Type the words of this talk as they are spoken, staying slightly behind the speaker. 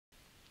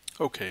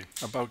Okay,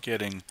 about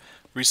getting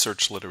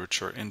research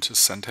literature into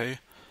Sente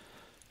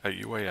at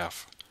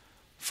UAF.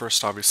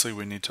 First, obviously,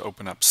 we need to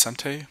open up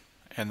Sente,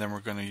 and then we're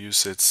going to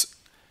use its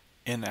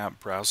in-app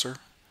browser,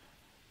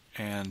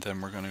 and then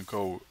we're going to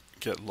go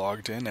get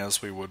logged in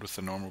as we would with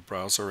the normal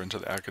browser into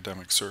the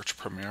Academic Search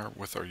Premier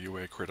with our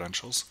UA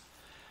credentials.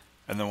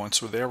 And then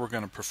once we're there, we're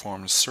going to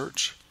perform a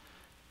search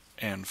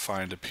and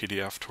find a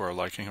PDF to our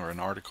liking or an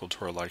article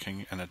to our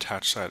liking and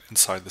attach that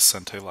inside the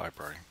Sente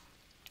library.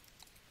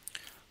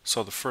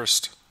 So the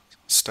first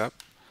step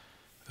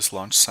is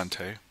launch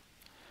Sente.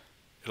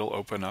 It'll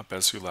open up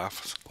as you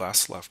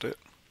last left it.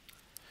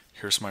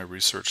 Here's my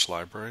research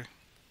library.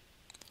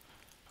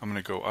 I'm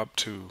going to go up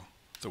to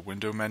the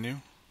window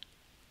menu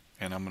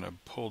and I'm going to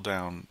pull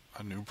down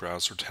a new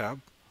browser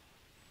tab.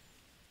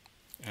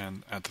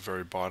 And at the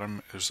very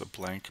bottom is a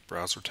blank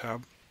browser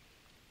tab.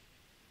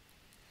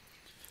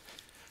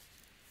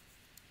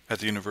 At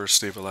the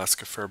University of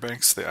Alaska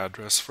Fairbanks, the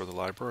address for the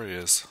library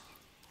is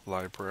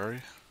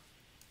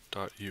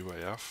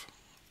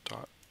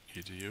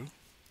library.uaf.edu.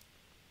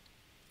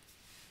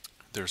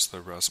 There's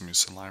the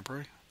Rasmussen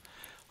Library.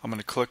 I'm going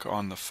to click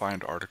on the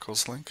Find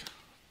Articles link.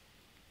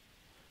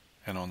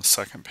 And on the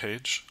second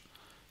page,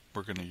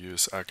 we're going to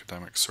use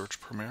Academic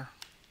Search Premier.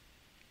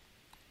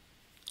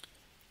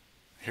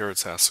 Here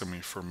it's asking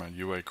me for my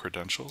UA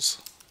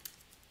credentials.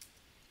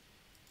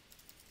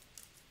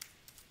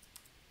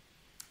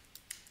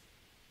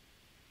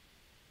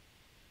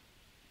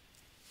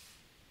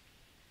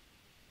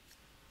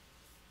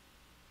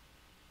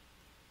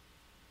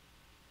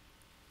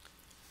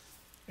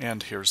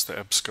 And here's the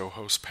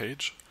EBSCOhost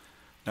page.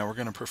 Now we're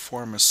going to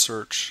perform a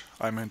search.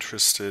 I'm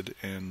interested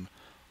in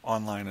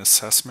online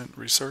assessment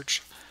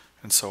research,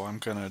 and so I'm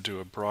going to do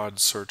a broad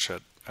search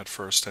at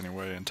first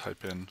anyway and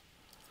type in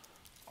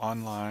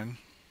online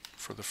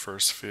for the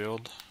first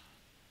field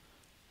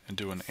and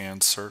do an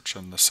and search,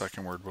 and the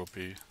second word will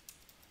be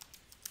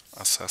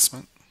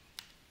assessment.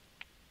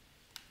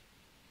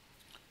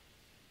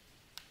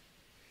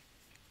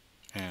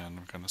 And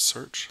I'm going to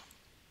search.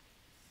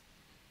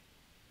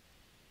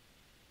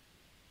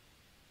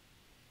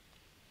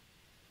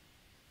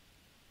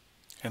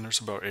 And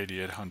there's about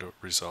 8,800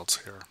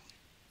 results here.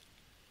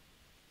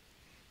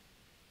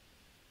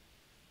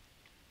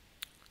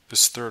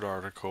 This third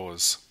article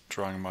is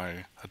drawing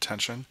my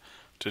attention.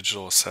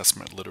 Digital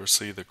Assessment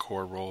Literacy, the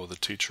core role of the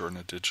teacher in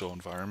a digital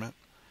environment.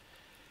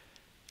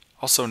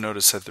 Also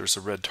notice that there's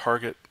a red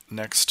target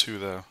next to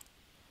the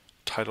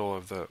title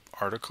of the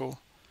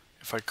article.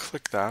 If I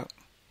click that,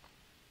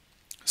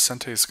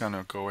 Sente is going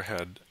to go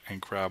ahead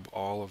and grab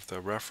all of the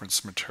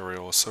reference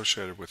material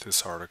associated with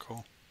this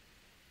article.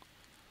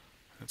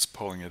 It's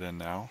pulling it in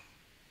now.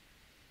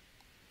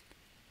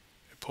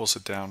 It pulls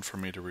it down for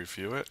me to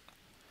review it.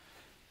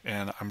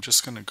 And I'm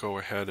just going to go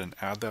ahead and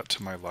add that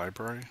to my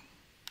library.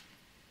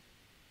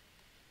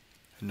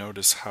 And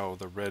notice how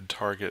the red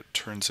target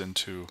turns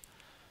into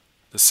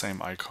the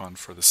same icon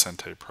for the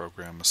Sente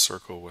program, a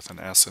circle with an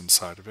S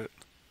inside of it.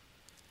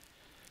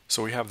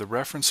 So we have the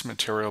reference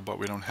material, but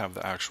we don't have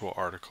the actual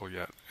article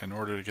yet. In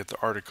order to get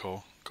the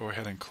article, go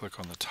ahead and click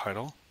on the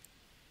title.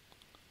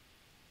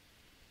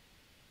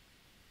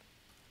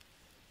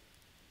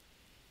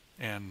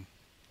 And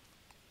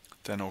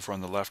then over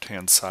on the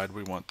left-hand side,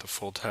 we want the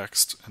full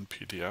text and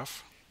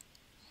PDF.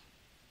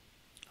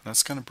 And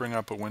that's going to bring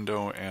up a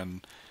window,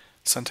 and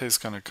Sente is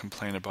going to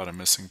complain about a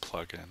missing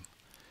plugin.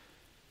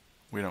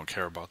 We don't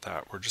care about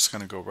that. We're just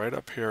going to go right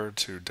up here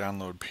to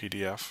download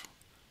PDF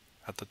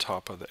at the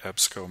top of the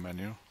EBSCO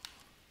menu.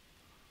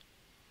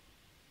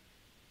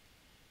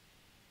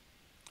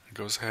 It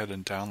goes ahead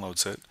and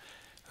downloads it.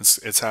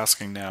 It's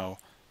asking now,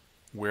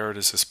 where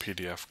does this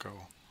PDF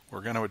go? We're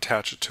going to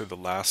attach it to the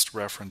last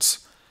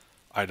reference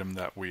item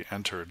that we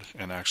entered,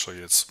 and actually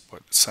it's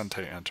what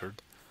Sente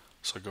entered.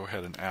 So go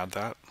ahead and add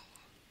that.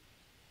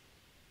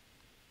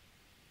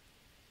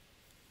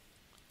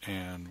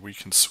 And we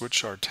can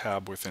switch our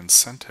tab within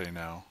Sente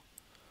now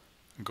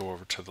and go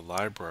over to the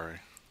library.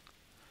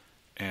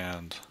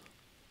 And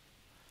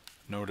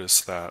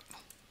notice that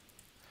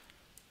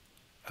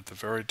at the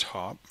very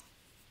top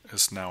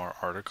is now our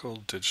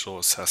article, Digital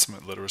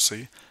Assessment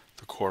Literacy,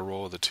 the core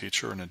role of the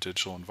teacher in a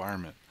digital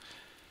environment.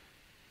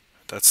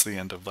 That's the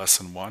end of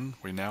lesson 1.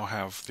 We now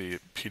have the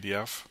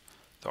PDF,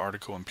 the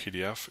article in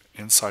PDF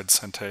inside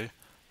Sente,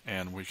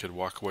 and we could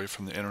walk away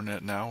from the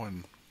internet now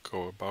and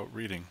go about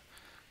reading.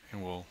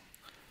 And we'll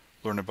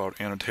learn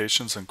about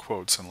annotations and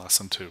quotes in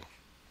lesson 2.